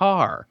need a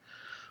car.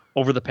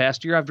 Over the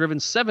past year, I've driven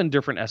 7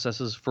 different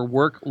SSs for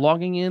work,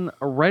 logging in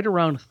right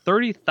around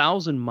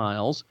 30,000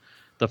 miles.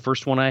 The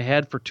first one I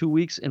had for 2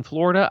 weeks in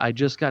Florida, I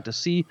just got to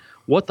see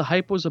what the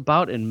hype was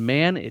about, and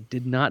man, it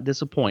did not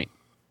disappoint.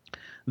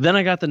 Then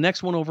I got the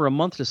next one over a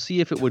month to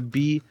see if it would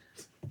be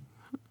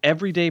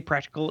everyday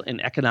practical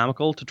and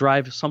economical to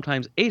drive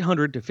sometimes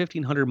 800 to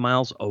 1,500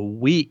 miles a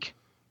week.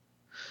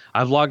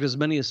 I've logged as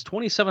many as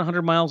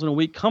 2,700 miles in a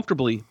week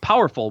comfortably,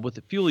 powerful with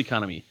the fuel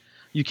economy.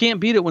 You can't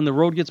beat it when the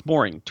road gets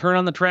boring. Turn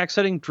on the track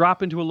setting,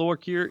 drop into a lower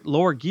gear,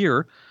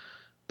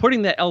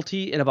 putting that LT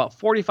at about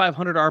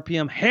 4,500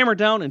 RPM, hammer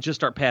down, and just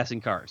start passing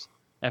cars.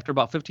 After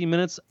about 15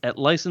 minutes at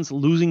license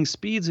losing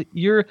speeds,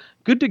 you're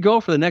good to go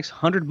for the next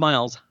 100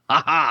 miles.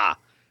 Ha ha!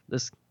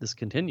 This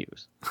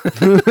continues.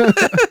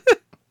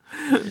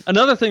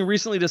 Another thing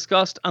recently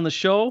discussed on the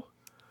show,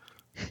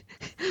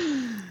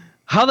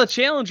 how the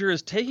Challenger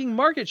is taking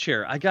market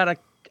share. I gotta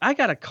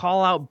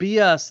call out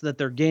BS that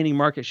they're gaining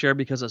market share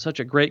because it's such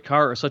a great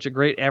car or such a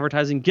great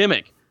advertising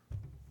gimmick.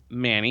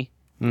 Manny,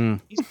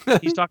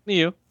 he's talking to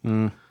you.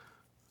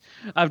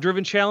 I've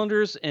driven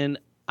Challengers, and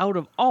out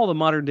of all the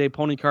modern day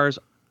pony cars,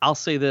 I'll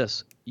say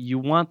this: you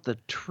want the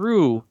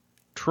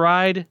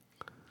tried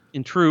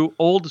and true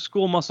old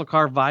school muscle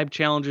car vibe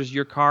Challengers.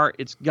 Your car,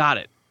 it's got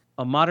it.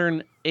 A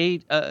modern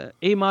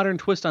modern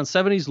twist on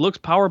 70s looks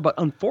power, but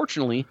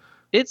unfortunately,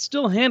 it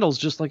still handles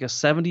just like a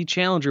 70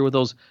 Challenger with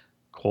those,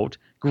 quote,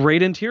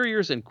 great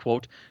interiors and,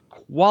 quote,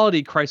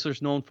 quality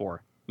Chrysler's known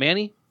for.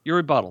 Manny, your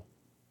rebuttal.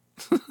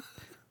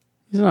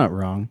 He's not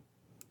wrong.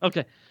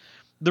 Okay.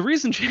 The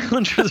reason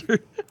Challengers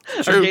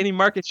are gaining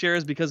market share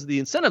is because of the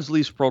incentives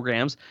lease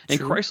programs, and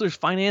Chrysler's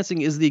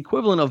financing is the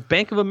equivalent of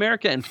Bank of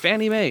America and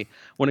Fannie Mae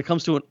when it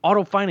comes to an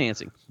auto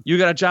financing. You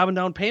got a job and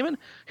down payment?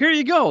 Here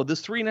you go.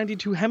 This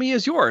 392 Hemi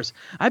is yours.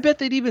 I bet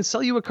they'd even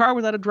sell you a car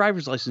without a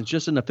driver's license,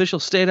 just an official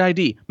state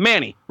ID.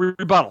 Manny,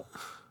 rebuttal.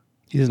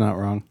 He's not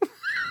wrong.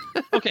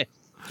 Okay.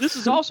 This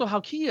is also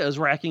how Kia is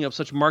racking up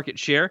such market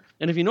share.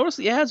 And if you notice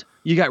the ads,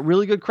 you got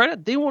really good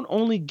credit. They won't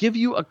only give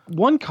you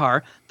one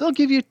car, they'll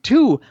give you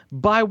 2.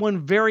 Buy one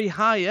very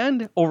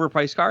high-end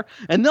overpriced car,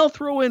 and they'll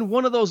throw in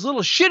one of those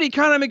little shit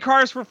economy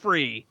cars for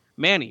free.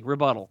 Manny,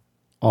 rebuttal.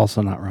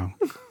 Also not wrong.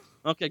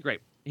 Okay, great.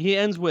 He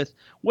ends with,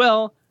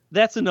 well,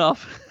 that's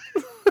enough.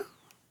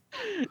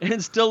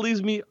 and still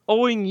leaves me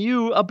owing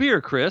you a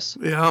beer, Chris.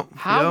 Yeah.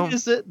 How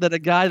is it that a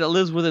guy that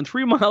lives within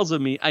 3 miles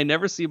of me, I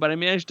never see, but I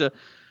managed to,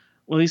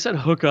 well, he said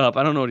hook up.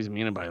 I don't know what he's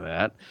meaning by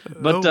that.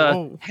 But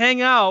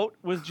hang out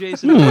with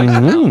Jason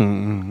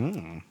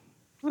voicemail.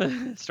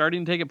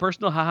 Starting to take it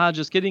personal. Haha,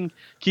 just kidding.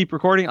 Keep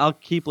recording. I'll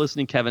keep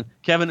listening, Kevin.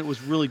 Kevin, it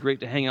was really great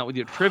to hang out with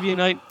you at trivia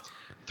night.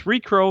 Three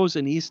Crows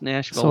in East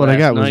Nashville. So what I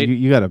got night. was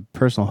you got a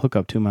personal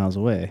hookup 2 miles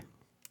away.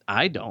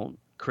 I don't.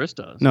 Chris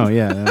does. No,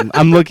 yeah.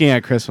 I'm looking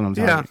at Chris when I'm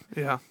talking.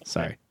 Yeah.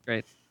 Sorry.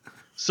 Great.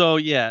 So,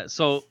 yeah.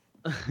 So,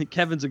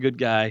 Kevin's a good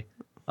guy.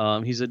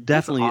 He's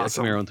definitely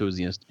awesome. a Camaro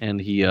enthusiast. And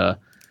he's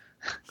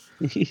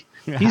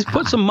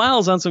put some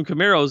miles on some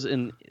Camaros,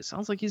 and it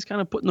sounds like he's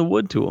kind of putting the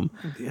wood to them.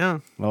 Yeah.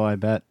 Well, I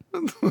bet.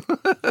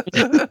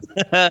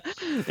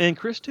 And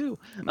Chris, too.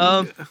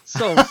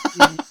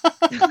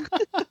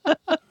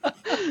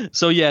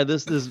 So yeah,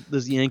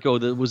 this Yanko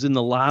that was in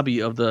the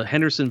lobby of the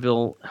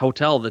Hendersonville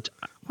hotel that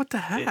What the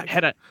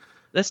heck?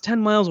 that's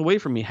 10 miles away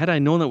from me. Had I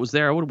known that was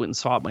there, I would have went and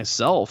saw it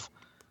myself.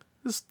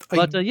 He's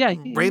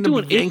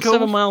doing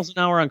 87 miles an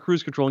hour on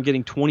cruise control and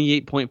getting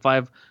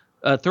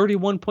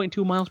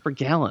 31.2 miles per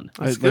gallon.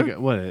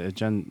 What, a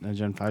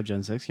Gen 5,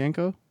 Gen 6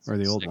 Yanko? Or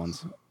the old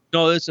ones?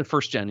 No, it's a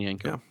first gen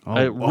Yanko.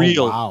 Yeah.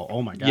 Real wow.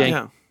 Oh my God.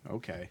 Yanko. Yeah.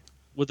 Okay.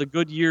 With a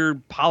Goodyear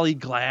poly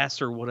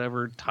glass or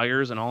whatever,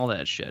 tires and all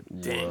that shit.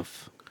 Dang.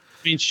 Woof. I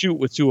mean, shoot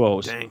with 2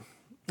 O's. Dang.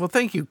 Well,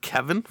 thank you,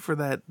 Kevin, for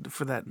that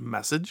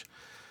message.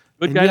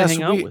 Good guy to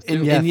hang out with.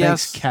 And, Yeah, and thanks,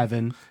 yes,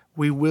 Kevin.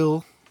 we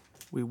will.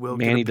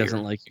 Manny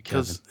doesn't like you,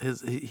 Kevin.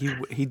 because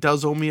he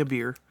does owe me a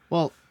beer.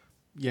 Well,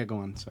 yeah, go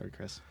on. Sorry,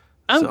 Chris.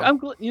 I'm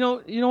glad. You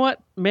know what,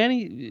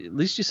 Manny? At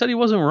least you said he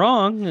wasn't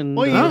wrong. And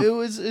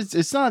Well,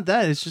 it's not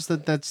that. It's just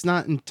that's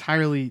not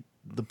entirely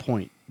the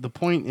point. The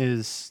point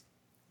is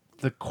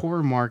the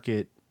core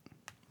market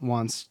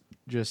wants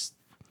just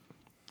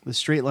the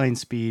straight line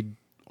speed,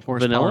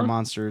 horsepower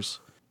monsters,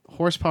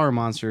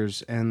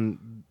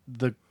 and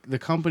the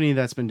company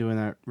that's been doing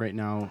that right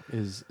now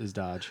is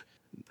Dodge.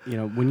 You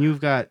know, when you've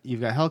got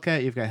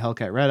Hellcat, you've got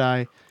Hellcat Red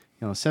Eye,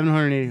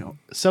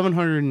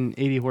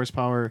 780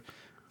 horsepower,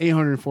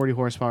 840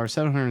 horsepower,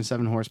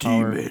 707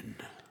 horsepower. Demon.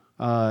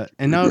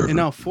 And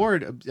now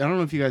Ford, I don't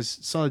know if you guys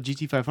saw the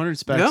GT500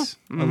 specs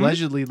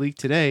allegedly leaked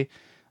today.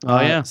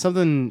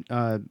 Something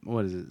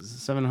what is it?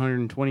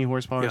 720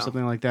 horsepower or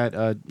something like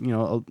that.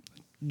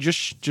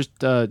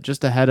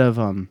 Just ahead of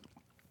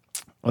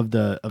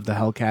the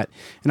Hellcat,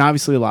 and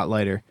obviously a lot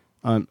lighter.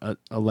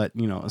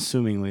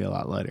 Assumingly a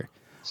lot lighter.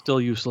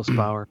 Still useless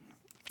power.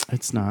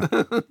 It's not.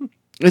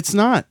 It's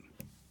not.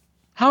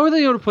 How are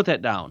they able to put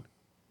that down?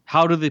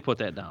 How do they put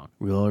that down?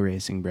 Real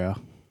racing, bro.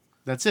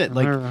 That's it.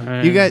 Like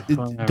Right. you guys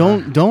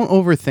don't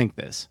overthink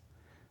this.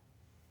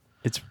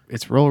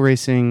 It's roll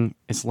racing.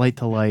 It's light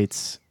to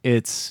lights.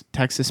 It's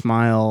Texas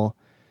Mile.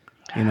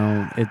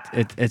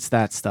 It's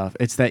that stuff.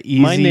 It's that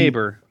easy. My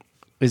neighbor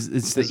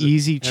It's the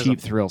easy, cheap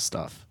thrill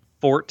stuff.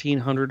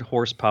 1,400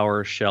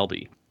 horsepower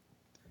Shelby.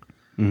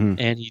 Mm-hmm.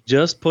 And he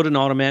just put an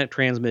automatic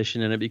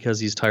transmission in it because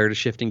he's tired of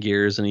shifting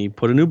gears, and he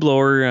put a new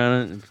blower on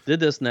it and did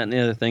this and that and the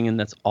other thing, and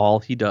that's all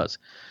he does.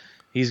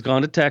 He's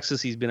gone to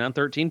Texas. He's been on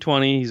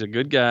 1320. He's a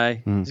good guy.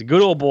 Mm-hmm. He's a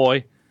good old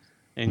boy.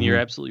 And you're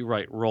absolutely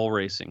right. Roll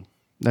racing.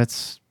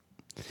 That's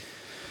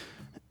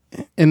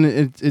and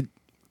it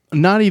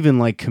not even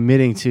like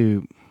committing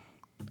to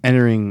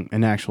entering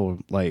an actual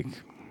like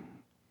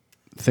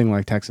thing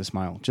like Texas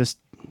Mile. Just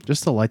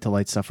the light to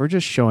light stuff, or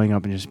just showing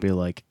up and just be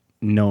like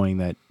knowing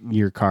that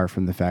your car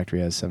from the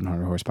factory has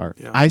 700 horsepower.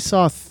 Yeah. I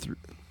saw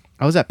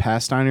I was at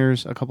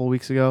Pasteiner's a couple of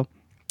weeks ago.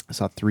 I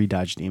saw 3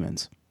 Dodge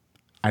Demons.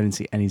 I didn't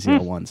see any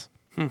 01s.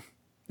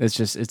 It's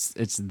just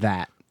it's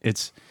that.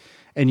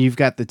 And you've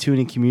got the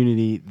tuning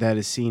community that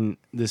has seen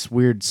this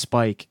weird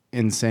spike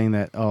in saying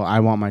that, oh, I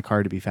want my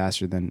car to be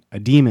faster than a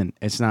Demon.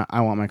 It's not,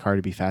 I want my car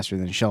to be faster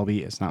than a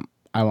Shelby. It's not,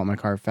 I want my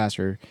car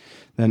faster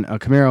than a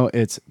Camaro.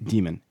 It's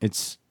Demon.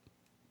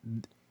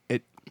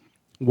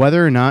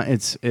 Whether or not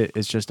it's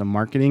just a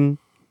marketing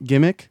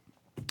gimmick,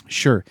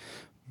 sure,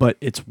 but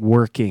it's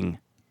working.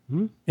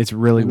 It's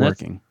really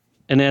working.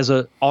 And as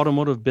an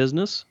automotive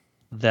business,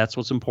 that's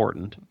what's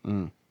important.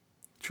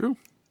 True.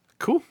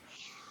 Cool.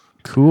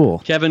 Cool.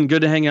 Kevin,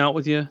 good to hang out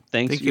with you.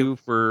 Thank you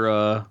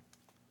for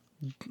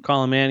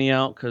calling Manny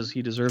out because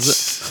he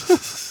deserves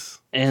it.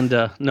 And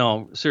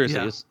no,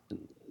 seriously,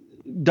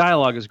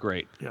 dialogue is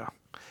great. Yeah.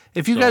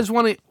 If you guys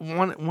want to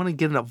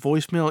get a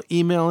voicemail,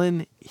 email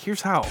in,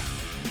 here's how.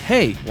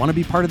 Hey, want to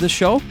be part of this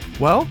show?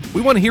 Well,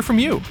 we want to hear from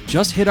you.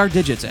 Just hit our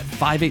digits at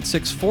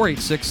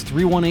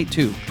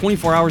 586-486-3182,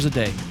 24 hours a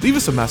day. Leave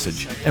us a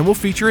message, and we'll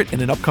feature it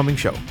in an upcoming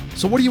show.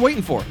 So what are you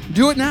waiting for?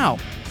 Do it now.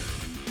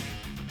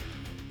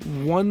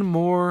 One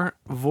more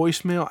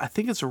voicemail. I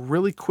think it's a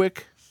really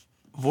quick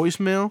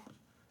voicemail.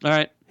 All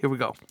right. Here we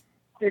go.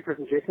 Hey, Chris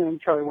and Jason. I'm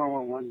Charlie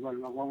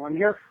 111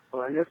 here.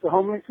 Will I miss the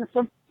home link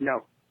system?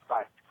 No.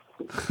 Bye.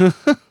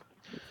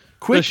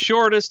 The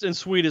shortest and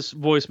sweetest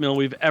voicemail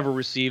we've ever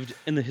received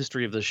in the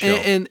history of the show.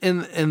 And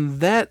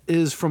that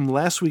is from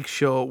last week's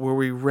show where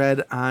we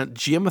read on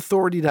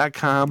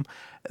gmauthority.com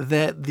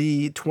that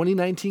the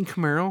 2019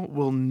 Camaro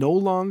will no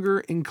longer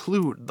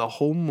include the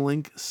home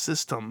link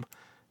system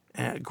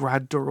at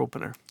garage door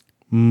opener.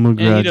 And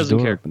he doesn't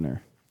care.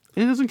 Opener.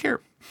 He doesn't care.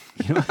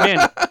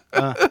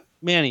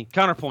 Manny,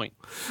 counterpoint.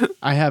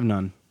 I have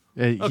none.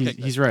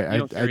 He's right. You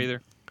don't care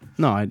either?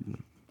 No, I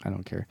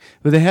don't care.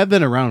 But they have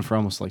been around for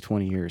almost like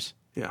 20 years.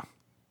 Yeah.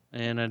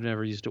 And I've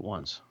never used it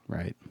once.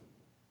 Right.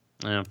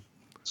 Yeah.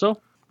 So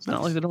it's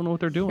not like they don't know what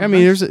they're doing. I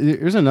mean,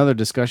 there's another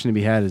discussion to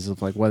be had is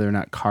of like whether or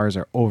not cars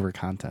are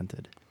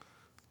over-contented.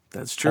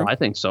 That's true. Oh, I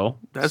think so.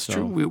 That's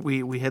true.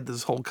 We had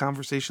this whole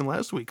conversation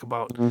last week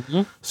about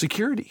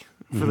security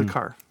for the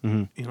car.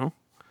 You know,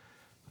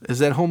 is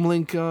that home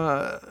link?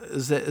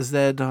 Is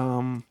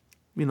that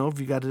you know, if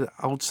you got it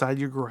outside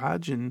your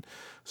garage and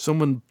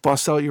someone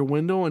busts out your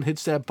window and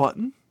hits that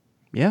button,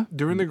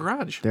 during the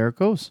garage, there it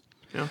goes.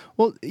 Yeah.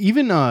 Well,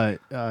 even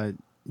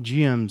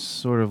GM's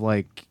sort of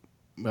like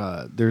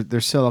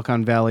their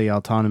Silicon Valley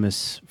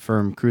autonomous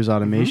firm, Cruise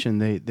Automation.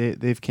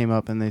 They've came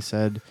up and they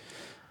said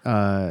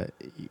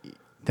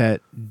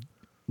that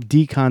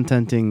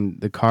decontenting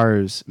the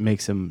cars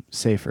makes them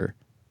safer,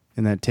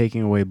 and that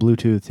taking away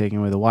Bluetooth, taking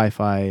away the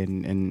Wi-Fi,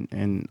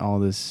 and all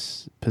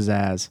this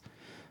pizzazz,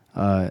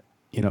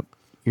 you know,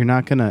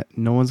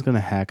 no one's gonna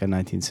hack a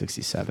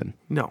 1967.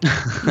 No.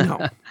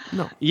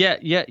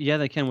 Yeah,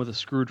 they can with a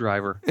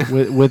screwdriver.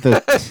 with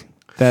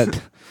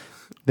that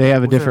they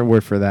have a different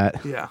word for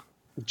that. Yeah.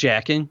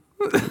 Jacking.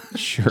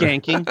 Sure.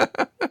 Ganking.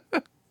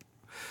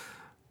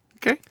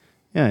 Okay.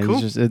 Yeah,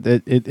 Cool. it's just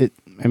it.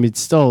 I mean, it's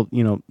still,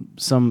 you know,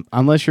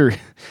 unless you're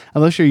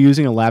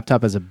using a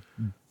laptop as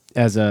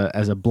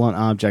a blunt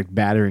object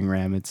battering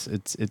ram,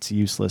 it's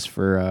useless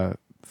for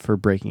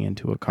breaking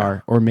into a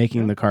car or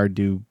making the car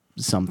do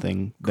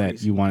something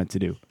that you want it to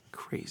do.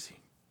 Crazy.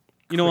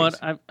 You know what?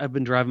 I've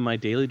been driving my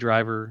daily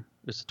driver.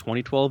 It's a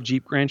 2012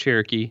 Jeep Grand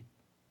Cherokee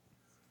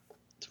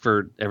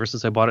ever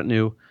since I bought it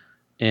new,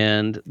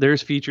 and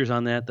there's features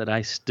on that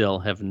I still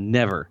have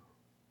never,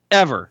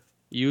 ever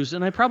used,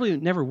 and I probably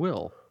never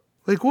will.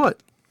 Like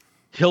what?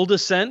 Hill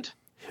descent.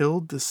 Hill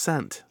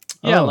descent.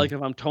 Yeah, Oh. like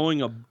if I'm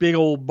towing a big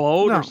old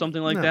boat No, or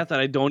something like no. that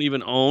I don't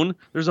even own,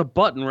 there's a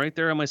button right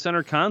there on my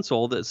center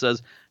console that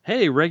says,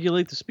 hey,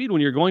 regulate the speed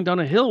when you're going down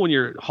a hill, when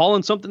you're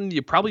hauling something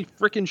you probably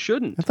freaking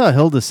shouldn't. I thought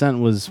hill descent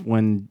was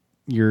when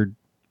you're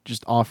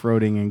just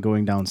off-roading and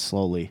going down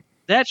slowly.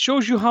 That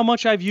shows you how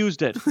much I've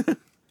used it.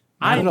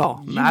 Not at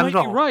all. You Not might at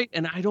all. be right,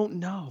 and I don't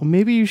know. Well,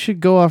 maybe you should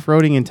go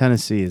off-roading in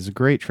Tennessee. There's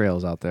great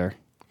trails out there.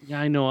 Yeah,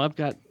 I know. I've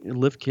got a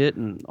lift kit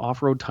and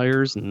off-road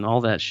tires and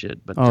all that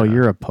shit. But Oh,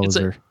 you're a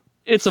poser.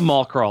 It's a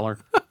mall crawler.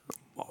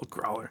 Wall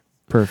crawler.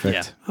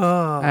 Perfect.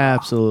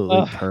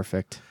 Absolutely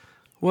perfect.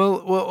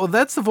 Well,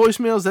 that's the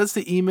voicemails. That's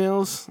the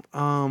emails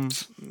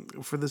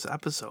for this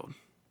episode.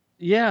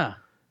 Yeah,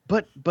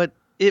 but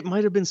it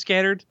might have been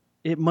scattered.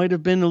 It might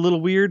have been a little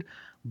weird,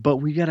 but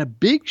we got a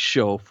big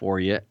show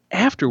for you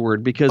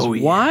afterward because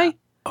why?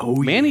 Oh,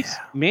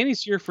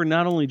 Manny's here for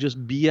not only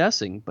just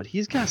BSing, but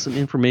he's got some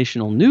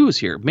informational news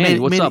here. Manny,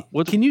 what's up?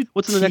 What's in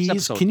the next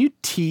episode? Can you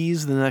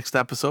tease the next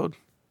episode?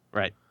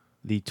 Right.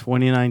 The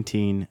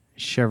 2019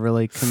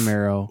 Chevrolet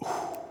Camaro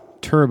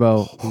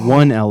Turbo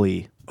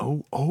 1LE.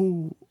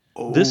 Oh.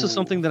 This is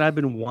something that I've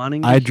been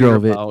wanting to I hear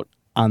drove it about.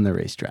 on the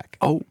racetrack.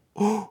 Oh.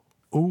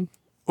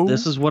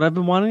 This is what I've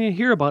been wanting to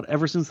hear about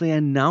ever since they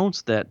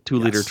announced that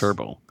 2-liter Yes.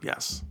 turbo.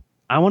 Yes.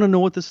 I want to know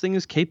what this thing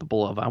is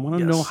capable of. I want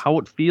to know Yes. how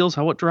it feels,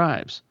 how it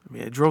drives. I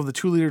mean, I drove the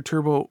 2-liter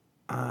turbo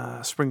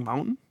Spring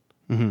Mountain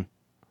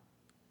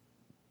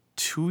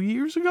 2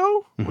 years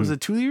ago. Was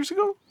it 2 years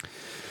ago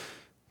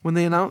when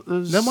they announced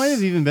those? That might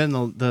have even been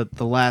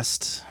the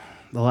last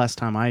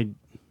time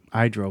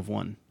I drove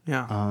one.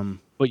 Yeah.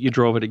 But you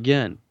drove it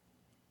again.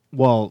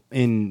 Well,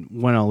 in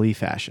 1LE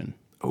fashion.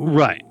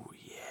 Right.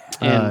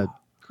 Uh, And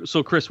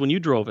so, Chris, when you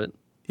drove it,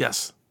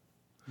 Yes.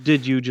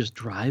 did you just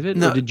drive it,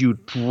 No. or did you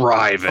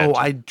drive it? Oh,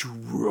 I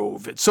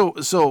drove it. So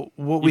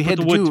what we put had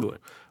the to wood do, to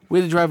it. we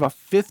had to drive a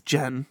 5th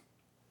gen.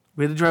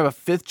 We had to drive a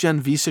 5th gen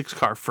V6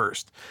 car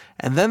first,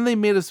 and then they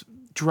made us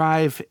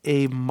drive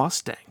a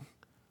Mustang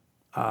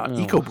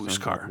EcoBoost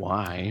car.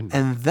 Why?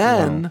 And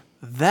then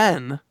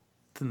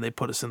they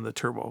put us in the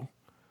Turbo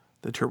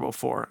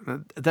 4.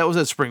 That was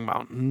at Spring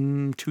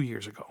Mountain 2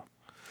 years ago.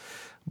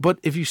 But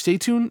if you stay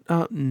tuned,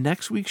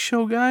 next week's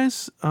show,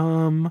 guys,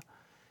 We're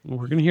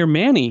going to hear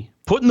Manny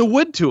putting the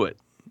wood to it.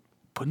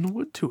 putting the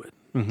wood to it.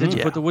 Did you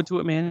Yeah. put the wood to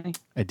it, Manny?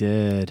 I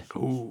did.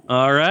 Ooh.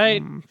 All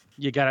right.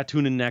 You got to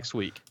tune in next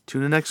week.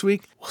 Tune in next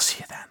week. We'll see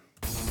you then.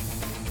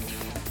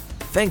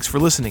 Thanks for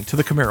listening to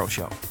The Camaro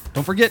Show.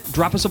 Don't forget,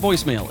 drop us a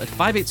voicemail at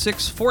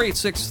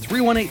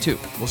 586-486-3182.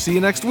 We'll see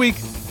you next week.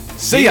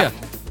 See ya.